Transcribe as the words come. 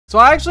So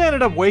I actually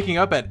ended up waking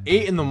up at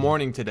 8 in the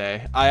morning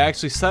today. I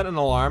actually set an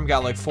alarm,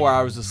 got like 4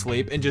 hours of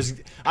sleep,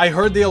 and I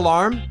heard the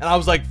alarm and I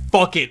was like,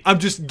 fuck it. I'm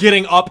just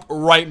getting up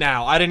right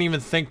now. I didn't even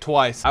think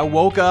twice. I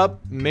woke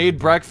up, made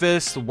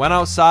breakfast, went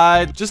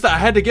outside. I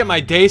had to get my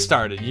day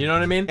started, you know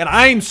what I mean? And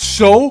I am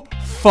so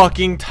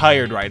fucking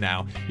tired right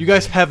now. You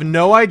guys have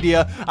no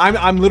idea.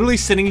 I'm literally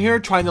sitting here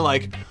trying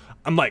to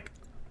I'm like,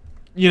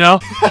 you know,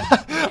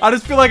 I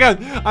just feel like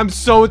I'm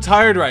so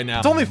tired right now.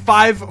 It's only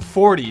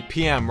 5:40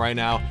 p.m. right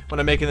now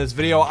when I'm making this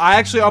video. I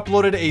actually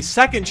uploaded a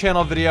second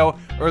channel video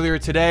earlier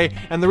today,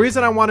 and the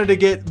reason I wanted to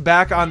get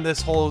back on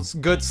this whole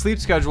good sleep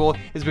schedule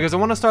is because I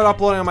want to start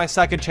uploading on my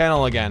second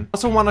channel again. I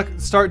also want to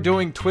start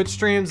doing Twitch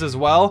streams as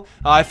well.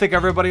 I think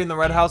everybody in the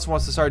Red House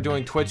wants to start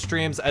doing Twitch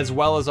streams as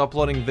well as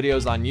uploading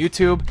videos on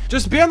YouTube.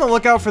 Just be on the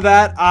lookout for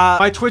that.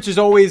 My Twitch is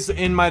always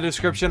in my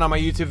description on my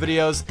YouTube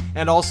videos,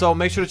 and also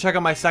make sure to check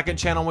out my second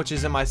channel, which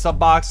is in my sub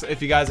box if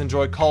you guys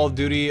enjoy Call of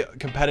Duty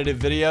competitive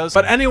videos.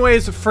 But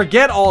anyways,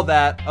 forget all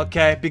that,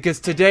 okay? Because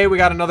today we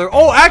got another...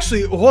 Oh,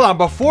 actually, hold on.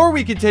 Before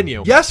we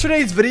continue,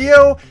 yesterday's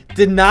video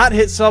did not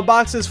hit sub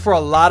boxes for a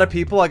lot of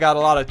people. I got a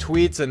lot of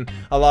tweets and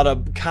a lot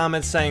of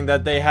comments saying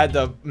that they had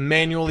to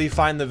manually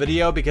find the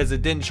video because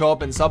it didn't show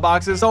up in sub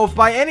boxes. So if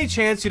by any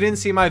chance you didn't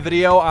see my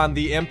video on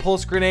the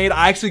impulse grenade,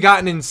 I actually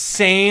got an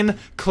insane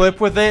clip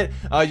with it.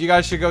 You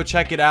guys should go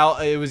check it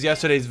out. It was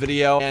yesterday's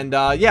video. And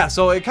yeah,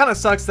 so it kind of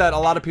sucks that a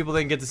lot of people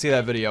didn't get to see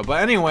that video.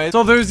 But anyway,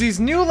 so there's these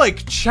new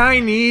like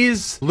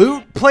Chinese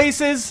loot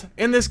places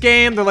in this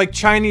game. They're like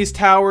Chinese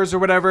towers or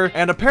whatever.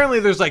 And apparently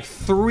there's like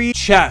 3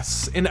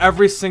 chests in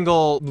every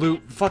single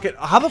loot. Fuck it.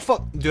 How the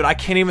fuck, dude? I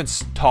can't even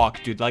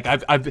talk, dude. Like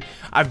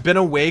I've been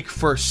awake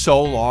for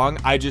so long.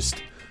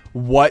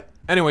 What?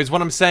 Anyways,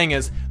 what I'm saying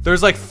is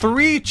there's like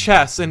 3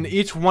 chests in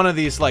each one of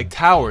these like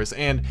towers,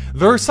 and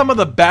they're some of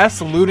the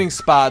best looting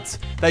spots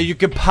that you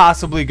could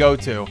possibly go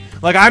to.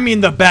 Like, I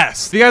mean the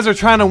best. If you guys are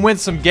trying to win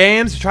some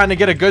games, trying to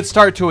get a good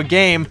start to a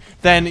game,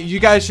 then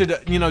you guys should,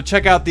 you know,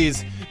 check out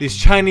these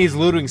Chinese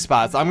looting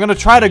spots. I'm gonna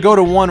try to go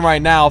to one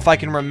right now if I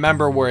can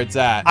remember where it's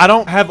at. I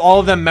don't have all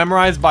of them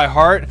memorized by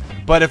heart,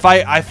 but if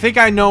I think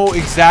I know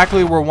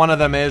exactly where one of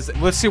them is.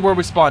 Let's see where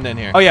we spawned in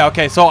here. Oh yeah,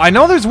 okay, so I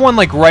know there's one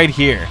like right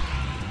here.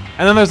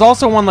 And then there's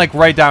also one like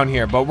right down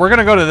here, but we're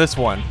gonna go to this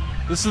one.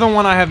 This is the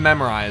one I have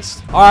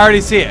memorized. Oh, I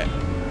already see it.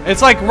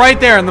 It's like right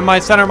there in the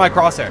center of my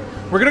crosshair.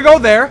 We're gonna go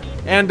there,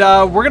 and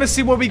we're gonna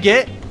see what we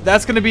get.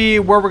 That's gonna be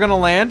where we're gonna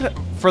land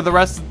for the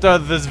rest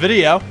of this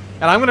video.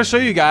 And I'm gonna show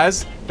you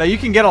guys that you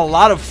can get a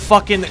lot of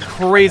fucking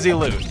crazy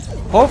loot.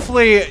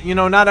 Hopefully, you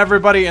know, not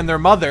everybody and their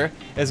mother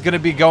is gonna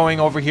be going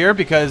over here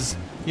because,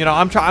 you know,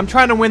 I'm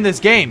trying to win this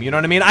game. You know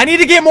what I mean? I need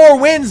to get more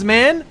wins,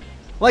 man.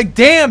 Like,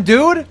 damn,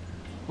 dude.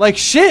 Like,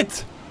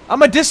 shit.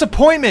 I'm a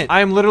disappointment.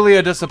 I am literally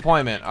a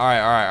disappointment. All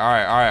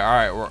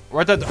right.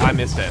 I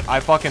missed it.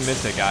 I fucking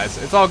missed it,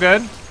 guys. It's all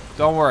good.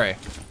 Don't worry.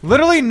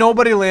 Literally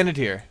nobody landed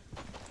here.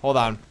 Hold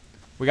on.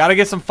 We got to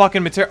get some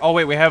fucking material. Oh,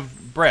 wait. We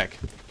have brick.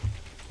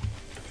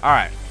 All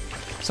right.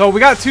 So we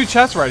got 2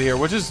 chests right here,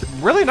 which is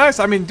really nice.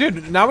 I mean,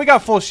 dude, now we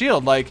got full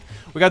shield. Like,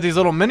 we got these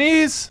little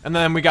minis, and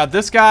then we got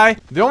this guy.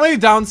 The only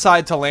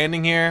downside to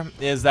landing here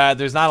is that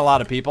there's not a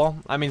lot of people.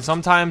 I mean,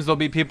 sometimes there'll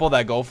be people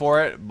that go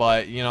for it,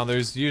 but, you know,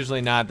 there's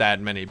usually not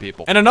that many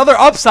people. And another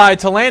upside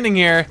to landing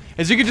here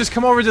is you can just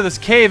come over to this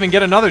cave and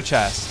get another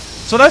chest.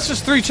 So that's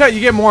just 3 chests.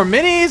 You get more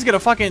minis, get a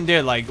fucking,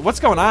 dude, like,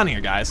 what's going on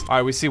here, guys? All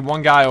right, we see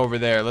one guy over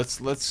there.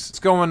 Let's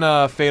go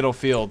in Fatal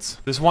Fields.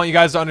 Just want you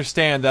guys to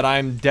understand that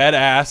I'm dead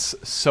ass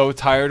so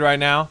tired right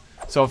now.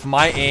 So if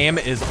my aim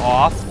is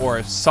off or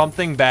if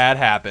something bad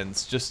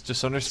happens,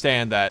 just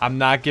understand that I'm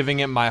not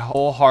giving it my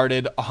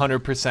wholehearted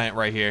 100%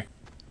 right here.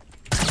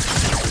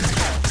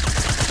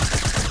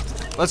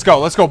 Let's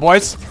go,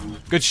 boys.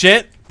 Good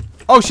shit.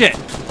 Oh shit.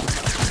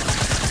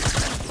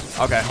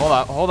 Okay, hold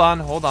on.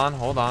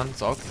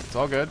 It's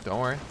all good. Don't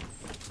worry.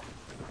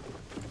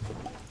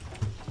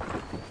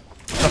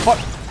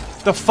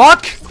 The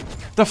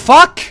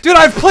fuck? Dude,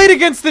 I've played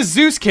against this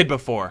Zeus kid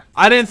before.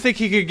 I didn't think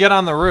he could get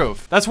on the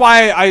roof. That's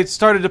why I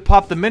started to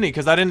pop the mini,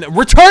 because I didn't...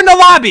 Return to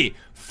lobby!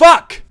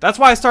 Fuck! That's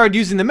why I started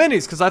using the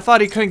minis, because I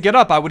thought he couldn't get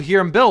up. I would hear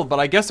him build, but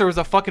I guess there was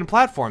a fucking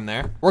platform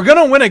there. We're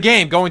gonna win a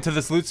game going to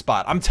this loot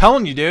spot. I'm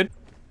telling you, dude.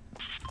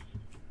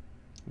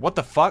 What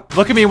the fuck?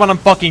 Look at me when I'm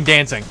fucking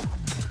dancing.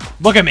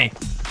 Look at me.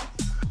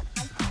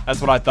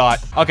 That's what I thought.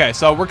 Okay,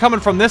 so we're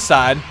coming from this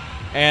side,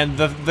 and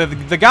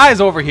the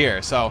guy's over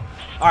here, so...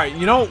 Alright,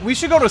 you know, we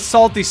should go to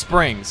Salty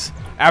Springs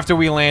after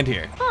we land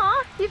here.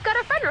 Aw, you've got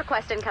a friend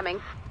request incoming.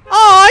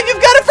 Aw,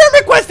 you've got a friend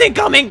request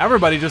incoming!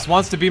 Everybody just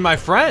wants to be my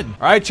friend.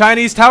 Alright,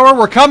 Chinese Tower,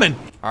 we're coming.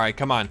 Alright,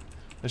 come on.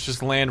 Let's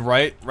just land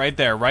right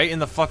there, right in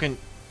the fucking...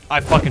 I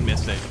fucking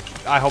missed it.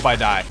 I hope I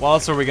die. What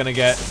else are we gonna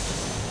get?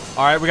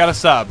 Alright, we got a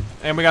sub,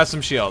 and we got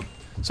some shield.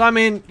 So, I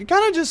mean, you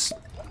kind of just...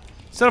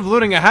 Instead of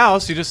looting a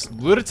house, you just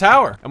loot a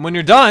tower. And when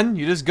you're done,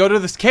 you just go to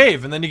this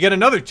cave and then you get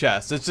another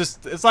chest.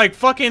 It's like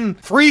fucking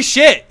free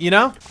shit, you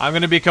know? I'm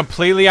gonna be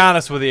completely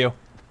honest with you.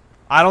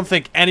 I don't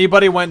think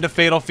anybody went into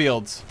Fatal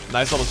Fields.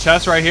 Nice little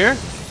chest right here.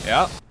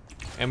 Yep.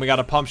 And we got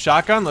a pump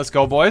shotgun. Let's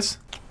go, boys.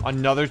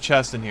 Another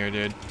chest in here,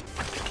 dude.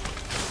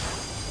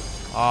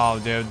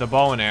 Oh, dude, the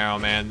bow and arrow,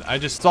 man.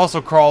 It's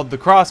also called the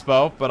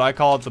crossbow, but I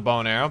call it the bow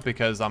and arrow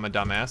because I'm a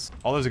dumbass.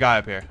 Oh, there's a guy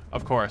up here.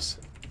 Of course.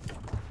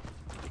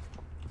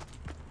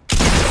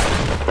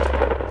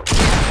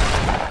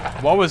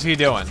 What was he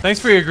doing? Thanks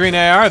for your green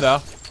AR,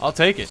 though. I'll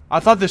take it. I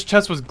thought this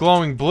chest was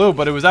glowing blue,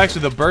 but it was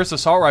actually the burst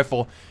assault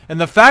rifle. And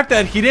the fact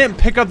that he didn't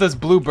pick up this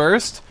blue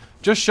burst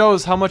just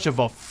shows how much of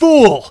a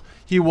fool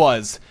he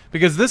was.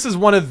 Because this is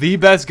one of the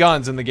best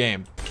guns in the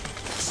game.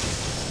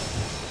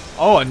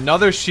 Oh,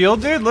 another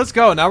shield, dude? Let's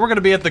go. Now we're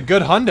gonna be at the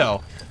good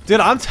hundo.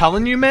 Dude, I'm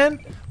telling you, man.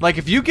 Like,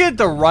 if you get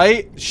the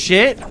right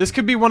shit, this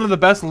could be one of the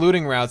best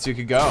looting routes you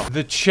could go.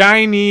 The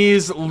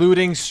Chinese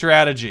looting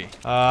strategy.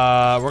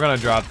 We're gonna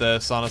drop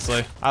this,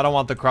 honestly. I don't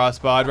want the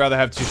crossbow. I'd rather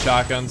have 2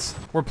 shotguns.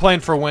 We're playing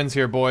for wins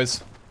here,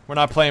 boys. We're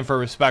not playing for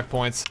respect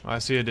points. Oh, I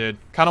see you, dude.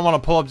 Kind of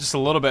want to pull up just a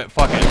little bit.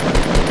 Fuck it.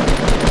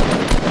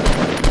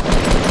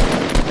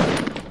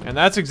 And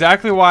that's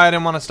exactly why I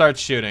didn't want to start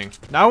shooting.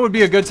 Now would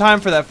be a good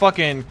time for that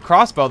fucking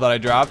crossbow that I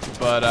dropped,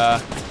 but,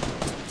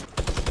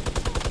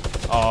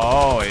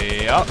 oh,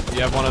 yep.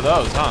 You have one of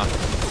those, huh?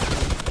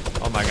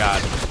 Oh my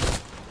god.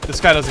 This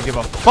guy doesn't give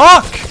a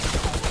fuck!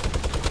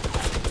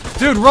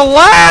 Dude,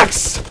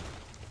 relax!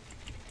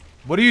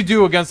 What do you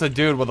do against a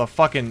dude with a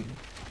fucking...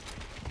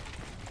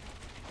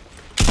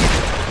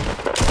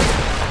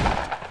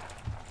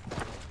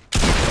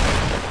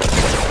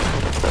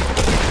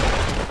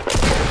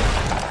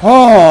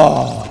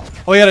 Oh,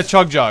 he had a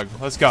chug jug.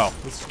 Let's go.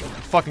 Let's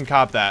fucking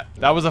cop that.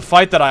 That was a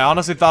fight that I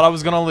honestly thought I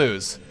was gonna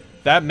lose.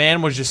 That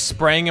man was just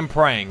spraying and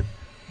praying.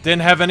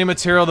 Didn't have any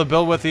material to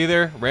build with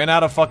either. Ran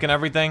out of fucking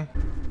everything.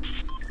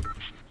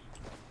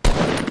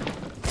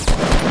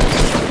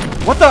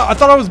 What the? I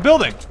thought I was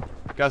building.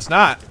 Guess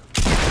not.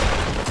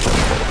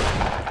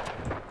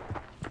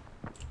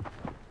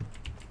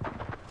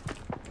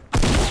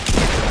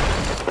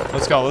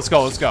 Let's go, let's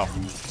go, let's go.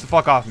 Get the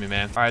fuck off me,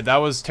 man. Alright, that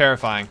was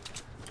terrifying.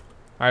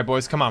 Alright,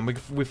 boys, come on.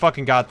 We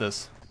fucking got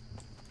this.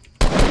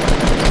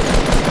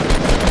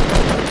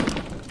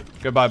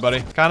 Goodbye,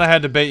 buddy. Kinda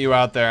had to bait you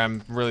out there.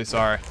 I'm really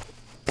sorry.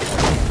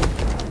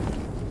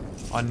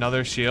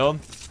 Another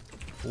shield?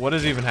 What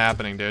is even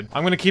happening, dude?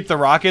 I'm gonna keep the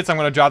rockets. I'm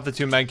gonna drop the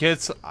 2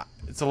 medkits.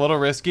 It's a little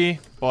risky,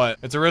 but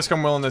it's a risk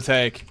I'm willing to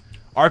take.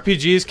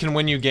 RPGs can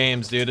win you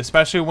games, dude.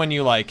 Especially when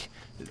you, like,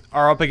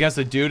 are up against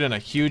a dude in a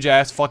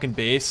huge-ass fucking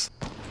base.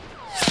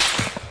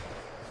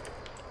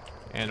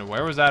 And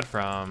where was that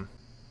from?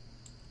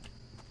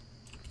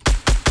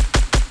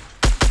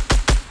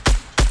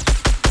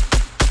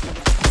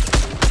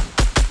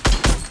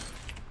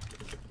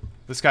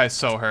 This guy's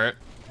so hurt.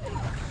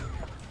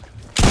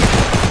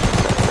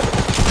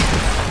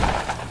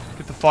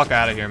 Get the fuck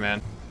out of here,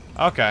 man.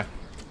 Okay.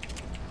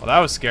 Well, that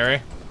was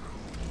scary.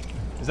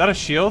 Is that a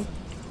shield?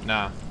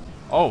 Nah.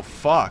 Oh,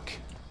 fuck.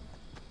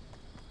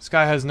 This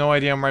guy has no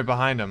idea I'm right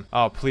behind him.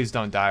 Oh, please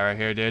don't die right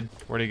here, dude.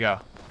 Where'd he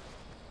go?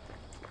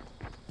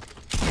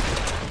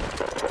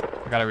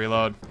 I gotta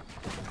reload.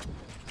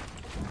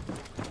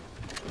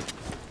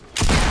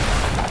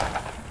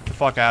 Get the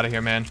fuck out of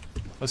here, man.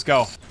 Let's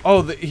go.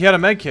 Oh, he had a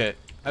med kit.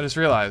 I just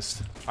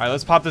realized. All right,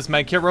 let's pop this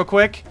med kit real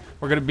quick.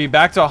 We're gonna be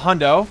back to a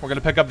hundo. We're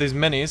gonna pick up these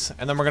minis,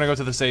 and then we're gonna go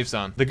to the safe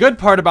zone. The good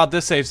part about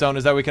this safe zone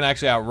is that we can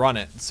actually outrun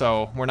it,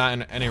 so we're not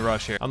in any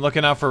rush here. I'm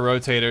looking out for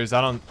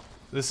rotators.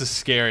 This is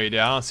scary, dude.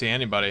 I don't see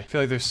anybody. I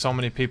feel like there's so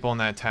many people in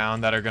that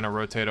town that are gonna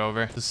rotate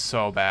over. This is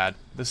so bad.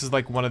 This is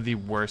like one of the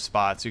worst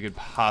spots you could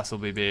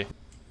possibly be.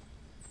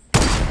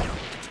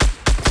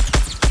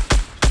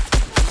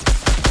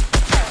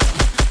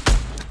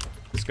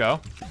 Let's go.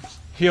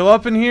 Heal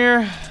up in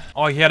here.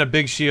 Oh, he had a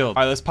big shield.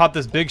 All right, let's pop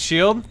this big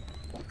shield.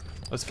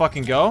 Let's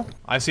fucking go.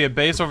 I see a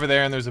base over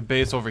there and there's a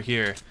base over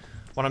here.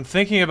 What I'm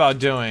thinking about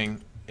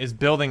doing is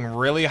building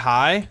really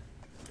high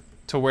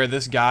to where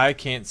this guy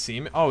can't see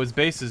me. Oh, his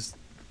base is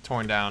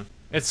torn down.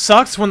 It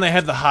sucks when they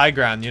have the high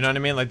ground, you know what I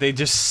mean? Like, they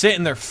just sit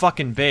in their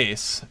fucking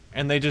base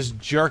and they just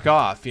jerk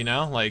off, you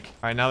know? Like,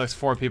 all right, now there's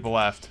 4 people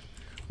left.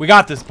 We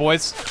got this,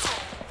 boys.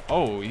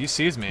 Oh, he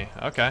sees me.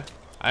 Okay.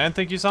 I didn't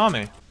think you saw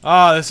me.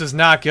 Oh, this is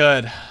not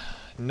good.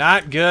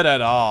 Not good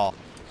at all.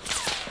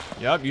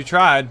 Yep, you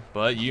tried,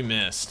 but you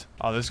missed.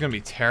 Oh, this is gonna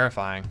be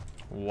terrifying.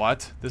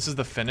 What? This is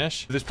the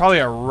finish? There's probably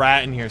a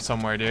rat in here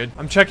somewhere, dude.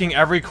 I'm checking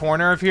every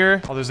corner of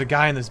here. Oh, there's a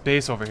guy in this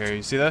base over here.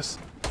 You see this?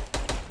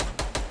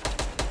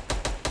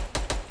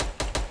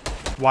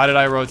 Why did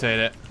I rotate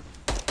it?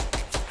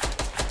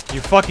 You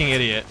fucking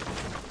idiot.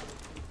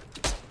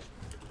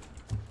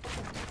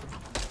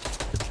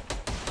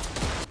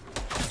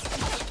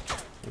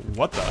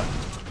 What the?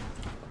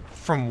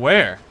 From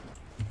where?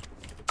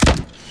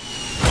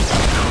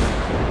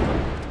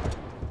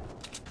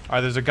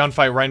 Alright, there's a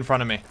gunfight right in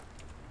front of me.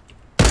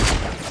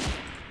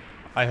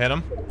 I hit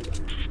him.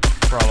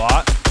 For a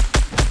lot.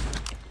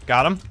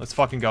 Got him. Let's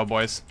fucking go,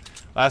 boys.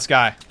 Last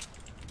guy.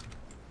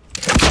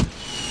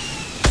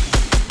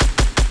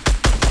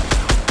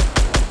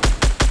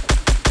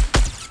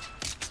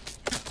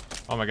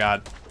 Oh my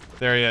god.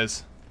 There he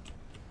is.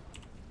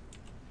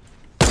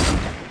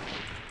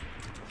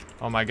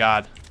 Oh my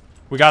god.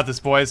 We got this,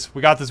 boys.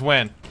 We got this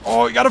win.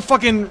 Oh, you gotta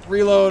fucking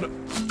reload.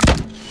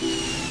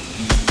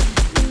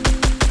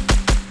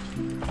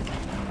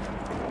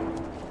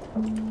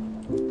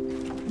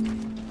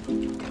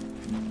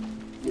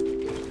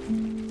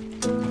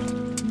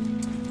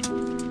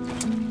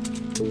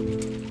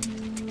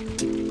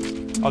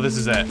 Oh, this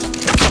is it.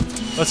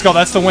 Let's go.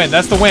 That's the win.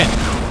 That's the win.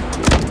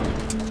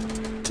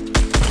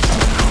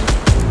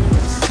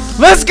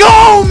 Let's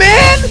go,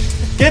 man!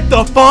 Get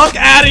the fuck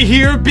out of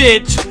here,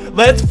 bitch.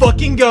 Let's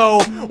fucking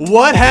go.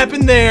 What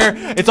happened there?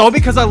 It's all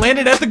because I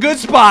landed at the good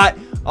spot.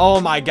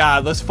 Oh my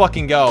god, let's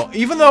fucking go.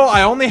 Even though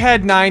I only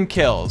had 9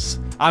 kills,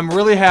 I'm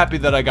really happy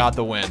that I got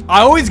the win.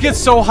 I always get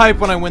so hyped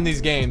when I win these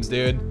games,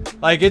 dude.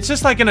 Like, it's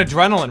just like an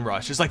adrenaline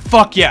rush. It's like,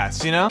 fuck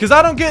yes, you know? Because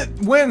I don't get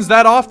wins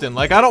that often.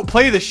 Like, I don't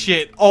play this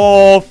shit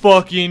all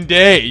fucking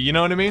day. You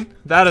know what I mean?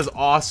 That is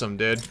awesome,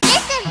 dude.